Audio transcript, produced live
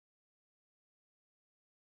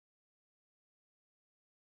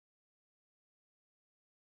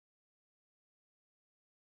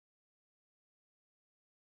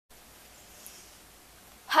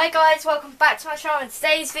Hi guys, welcome back to my channel. In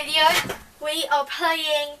today's video we are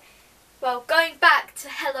playing, going back to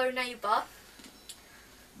Hello Neighbour.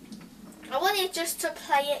 I wanted just to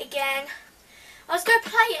play it again. I was going to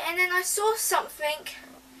play it and then I saw something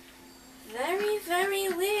very, very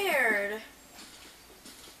weird.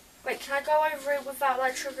 Wait, can I go over it without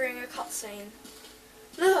like triggering a cutscene?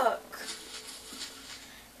 Look!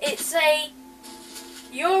 It's a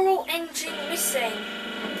Ural engine missing.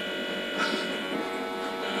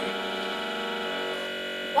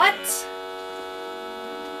 What?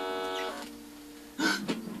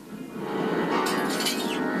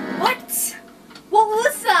 What? What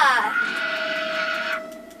was that?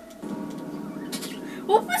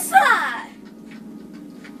 What was that?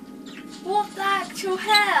 What the actual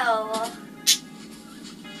hell?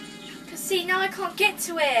 Cause see, now I can't get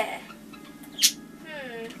to it.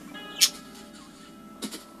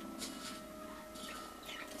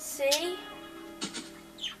 See?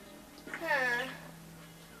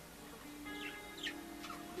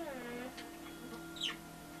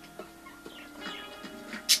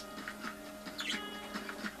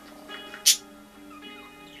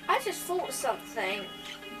 I just thought of something.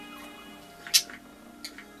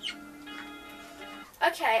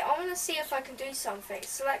 Okay, I want to see if I can do something.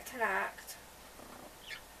 Select an act.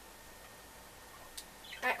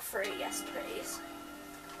 Act 3, yes please.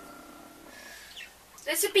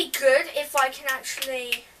 This would be good if I can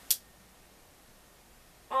actually...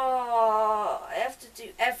 Oh, I have to do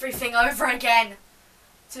everything over again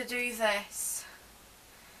to do this.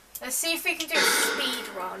 Let's see if we can do a speed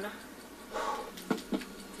run.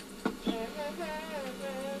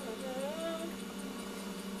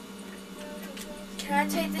 Can I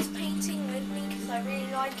take this painting with me because I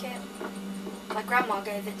really like it? My grandma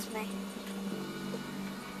gave it to me.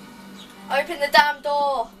 Open the damn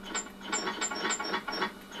door!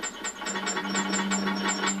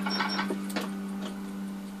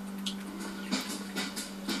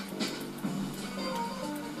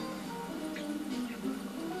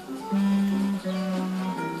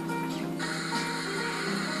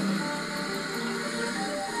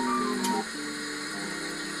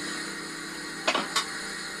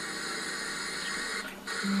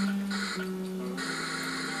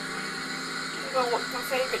 I'm going to watch my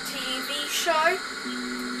favourite TV show.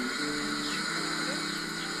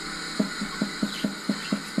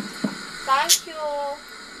 Thank you.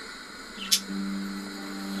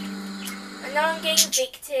 I know I'm getting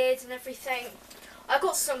evicted and everything. I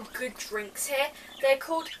got some good drinks here. They're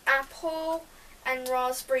called apple and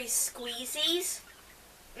raspberry squeezies.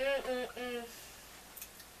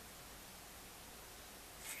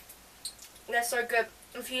 They're so good.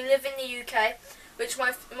 If you live in the UK, which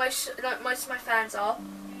most of my fans are,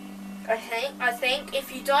 I think.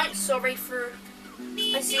 If you don't, sorry for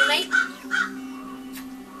assuming.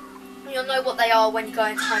 You'll know what they are when you go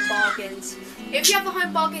into Home Bargains. If you have a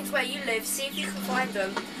Home Bargains where you live, see if you can find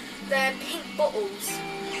them. They're pink bottles.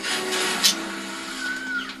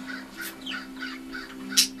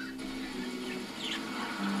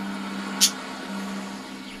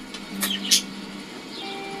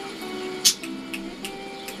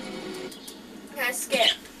 Can I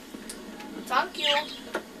skip? Thank you.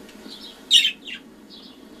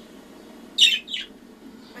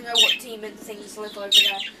 I know what demon things live over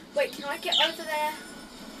there. Wait, can I get over there?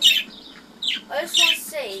 I just want to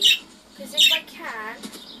see, because if I can...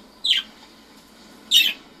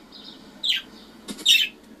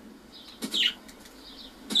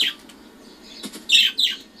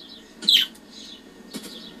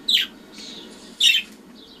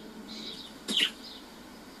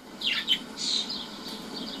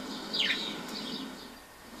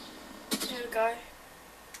 There we go.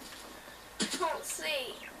 I can't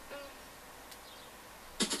see.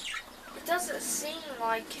 It doesn't seem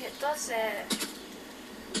like it, does it?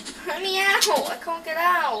 Let me out! I can't get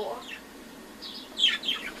out!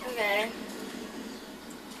 Okay.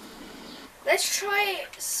 Let's try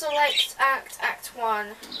select act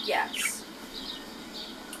 1. Yes.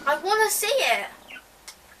 I want to see it!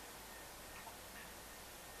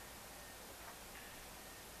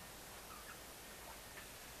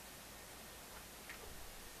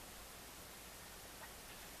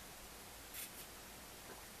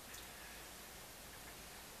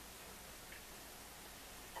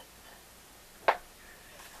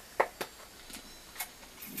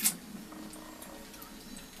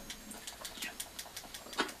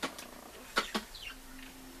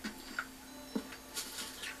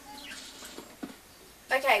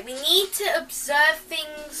 Okay, we need to observe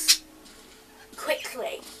things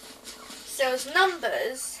quickly. So as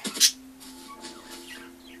numbers.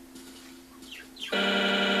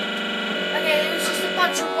 Okay, there was just a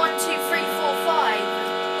bunch of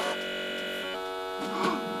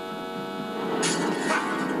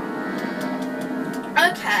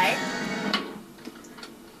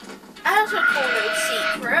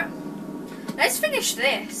finish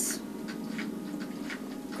this.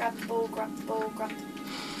 Grab the ball, grab the ball,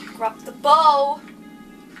 grab the ball.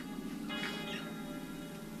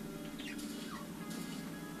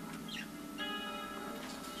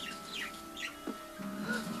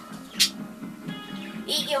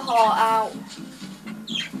 Eat your heart out.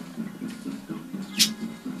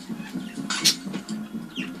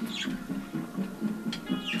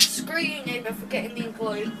 Screw you, Neighbour, for getting me in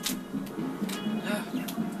glue.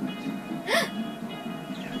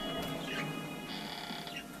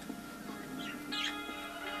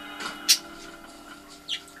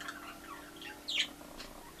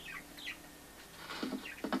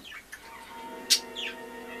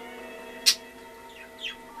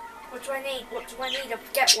 What do I need? What do I need? I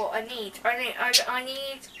forget what I need. I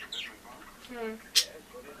need.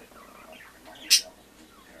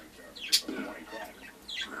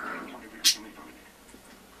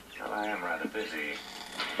 Well, I am rather busy.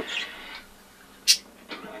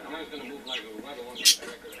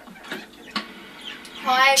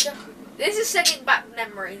 Hide. This is sending back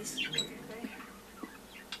memories.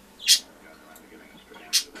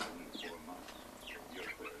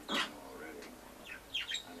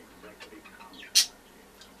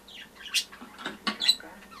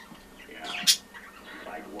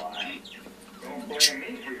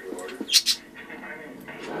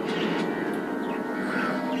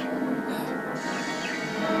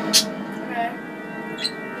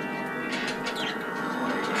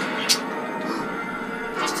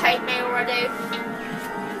 Take me already.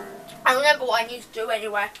 I remember what I need to do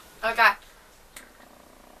anyway. Okay.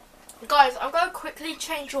 Guys, I'm going to quickly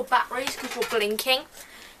change your batteries because you're blinking.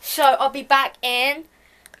 So I'll be back in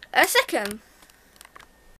a second.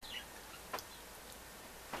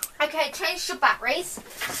 Okay, changed your batteries.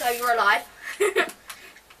 So you're alive.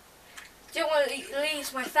 Didn't want to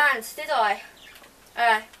lose my fans, did I?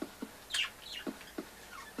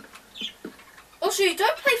 Also, you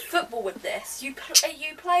don't play football with this. You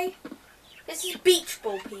play. This is beach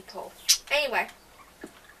ball, people. Anyway,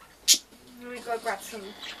 let me go grab some.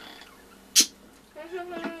 I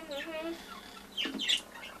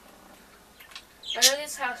know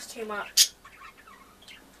this house too much.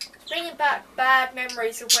 It's bringing back bad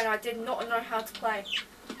memories of when I did not know how to play.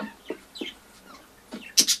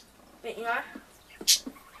 But you know.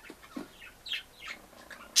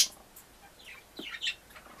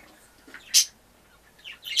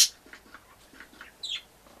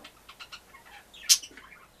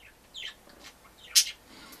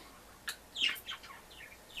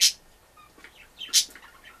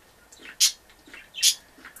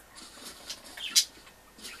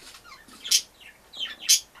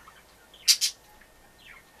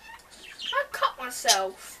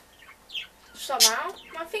 Myself somehow.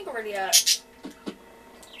 My finger really hurts.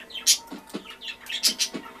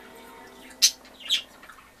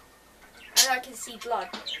 And I can see blood.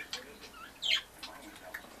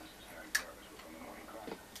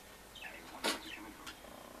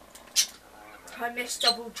 I missed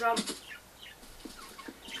double jump.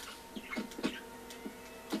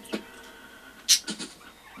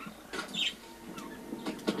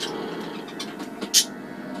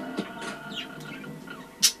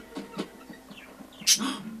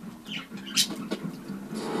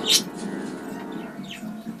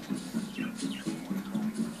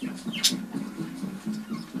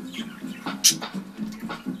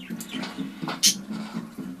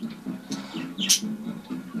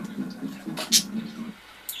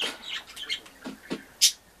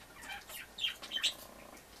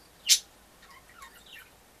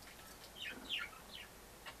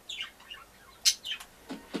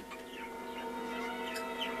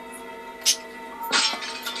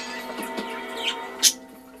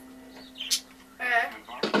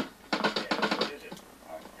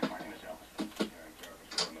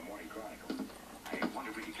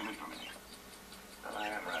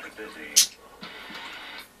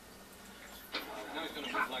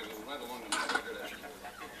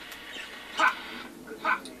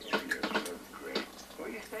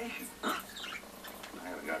 I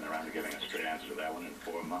haven't gotten around to giving a straight answer to that one in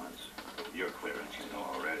 4 months. Your clearance, you know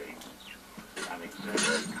already. I'm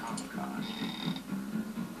exactly Comcast.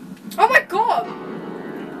 Oh my god!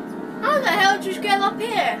 How the hell did you get up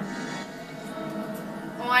here?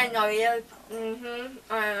 Oh, I know you.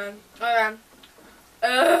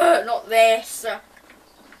 Not this.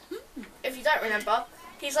 If you don't remember,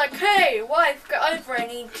 he's like, hey, wife, get over it,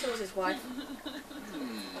 and he kills his wife.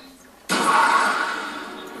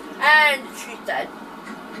 And she's dead.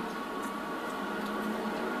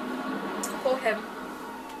 Poor him.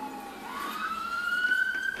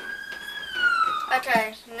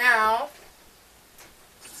 Okay, now.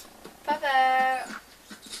 Bye-bye.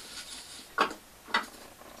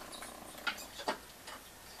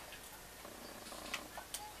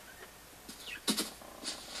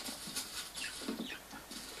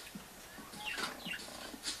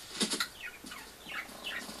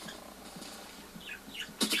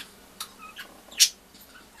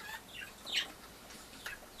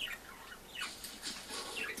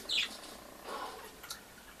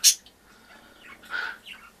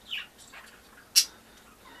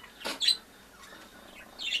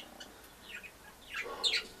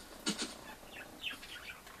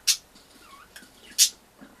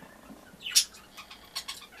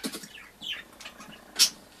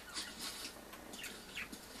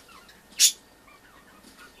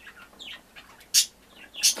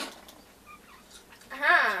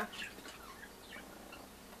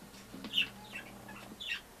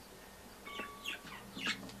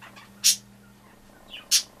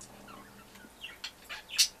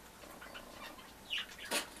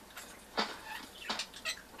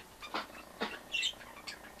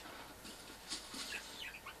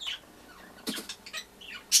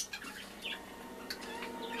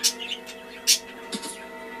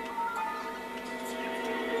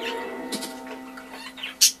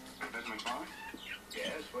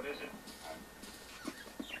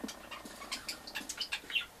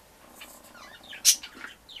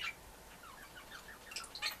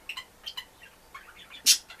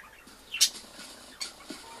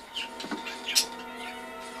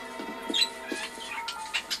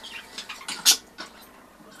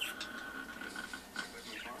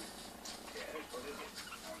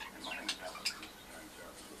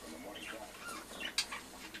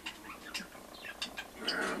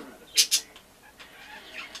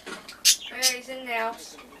 Yeah, he's in the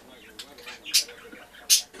house.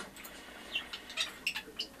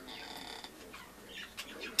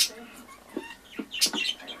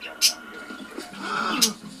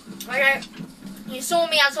 Okay, you saw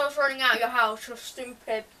me as I was running out of your house. You're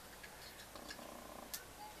stupid.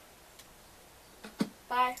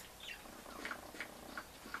 Bye.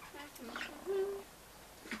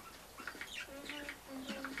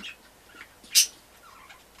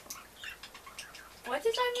 Why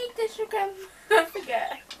did I need this again? I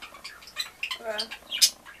forget. Okay.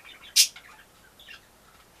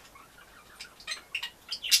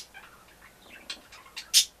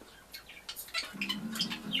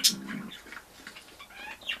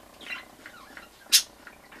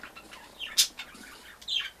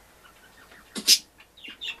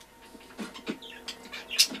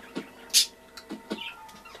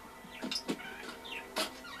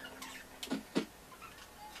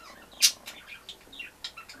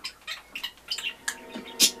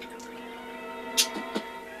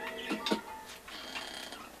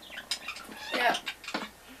 Yeah.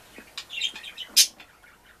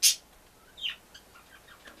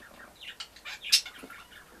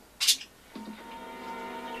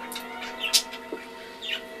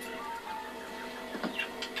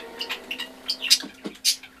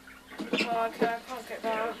 Oh, okay, I can't get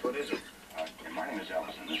that. Yes, what is it? My name is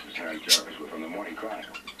Elvis, and this is Harry Jarvis. We're from the Morning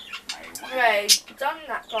Chronicle. Okay, done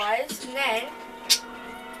that, guys. And then,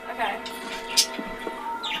 okay.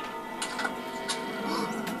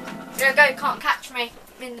 There you go. Can't catch me.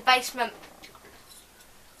 I'm in the basement.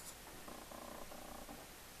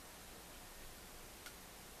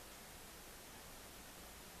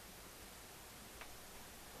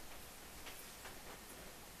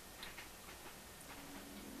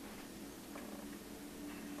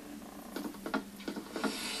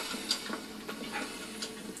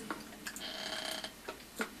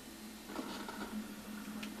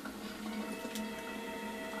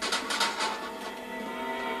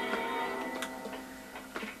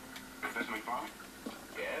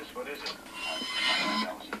 What is it? My name is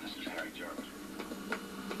Elvis, and this is Harry Jarvis.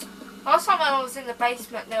 Last time I was in the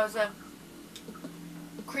basement, there was a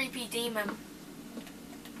creepy demon.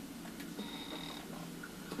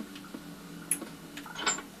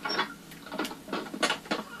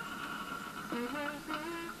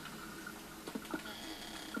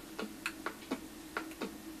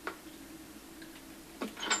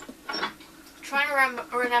 Trying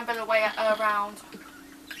to remember the way around.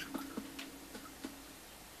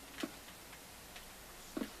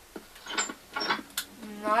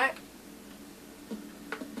 No.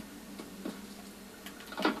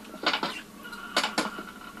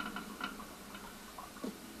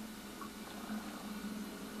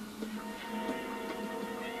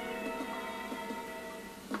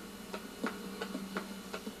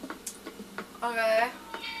 Okay.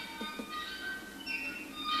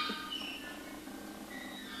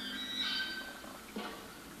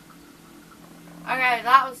 Okay,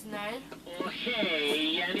 that was new.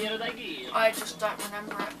 I just don't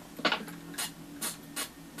remember it.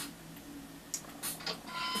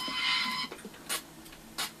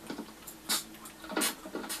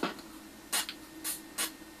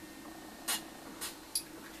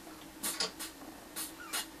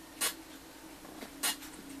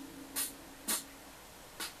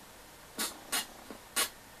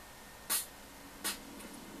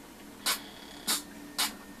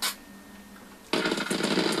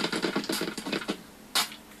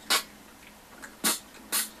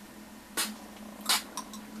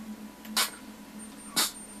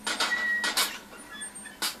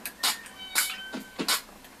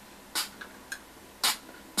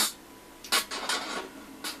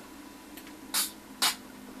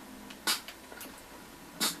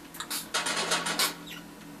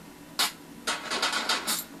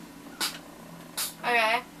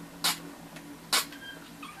 Okay.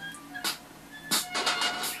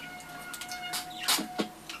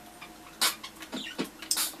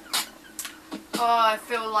 Oh, I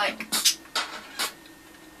feel like...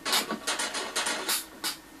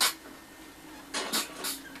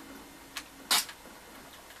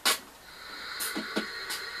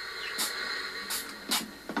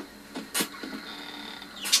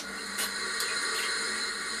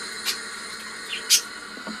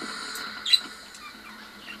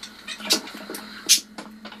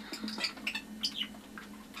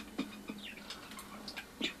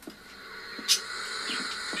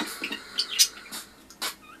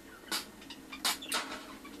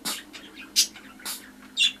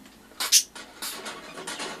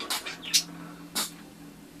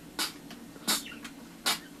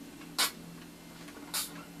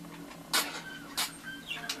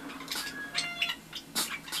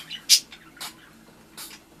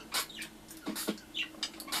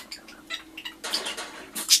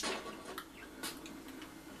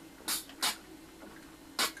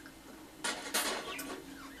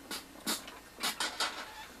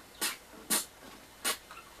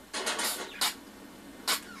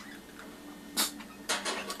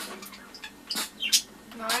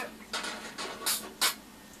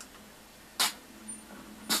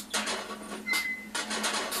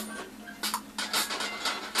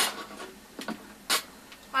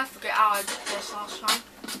 how I did this last time.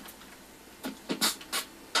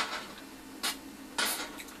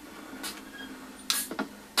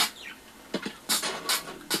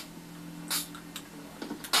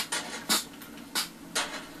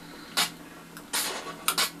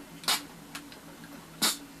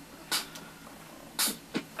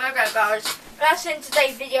 Okay guys, that's in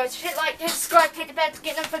today's video. So hit like, hit subscribe, hit the bell to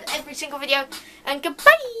get notified for every single video. And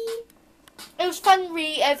goodbye! It was fun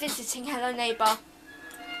revisiting Hello Neighbour.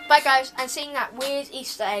 Bye guys, and seeing that weird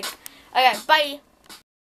Easter egg. Okay, bye!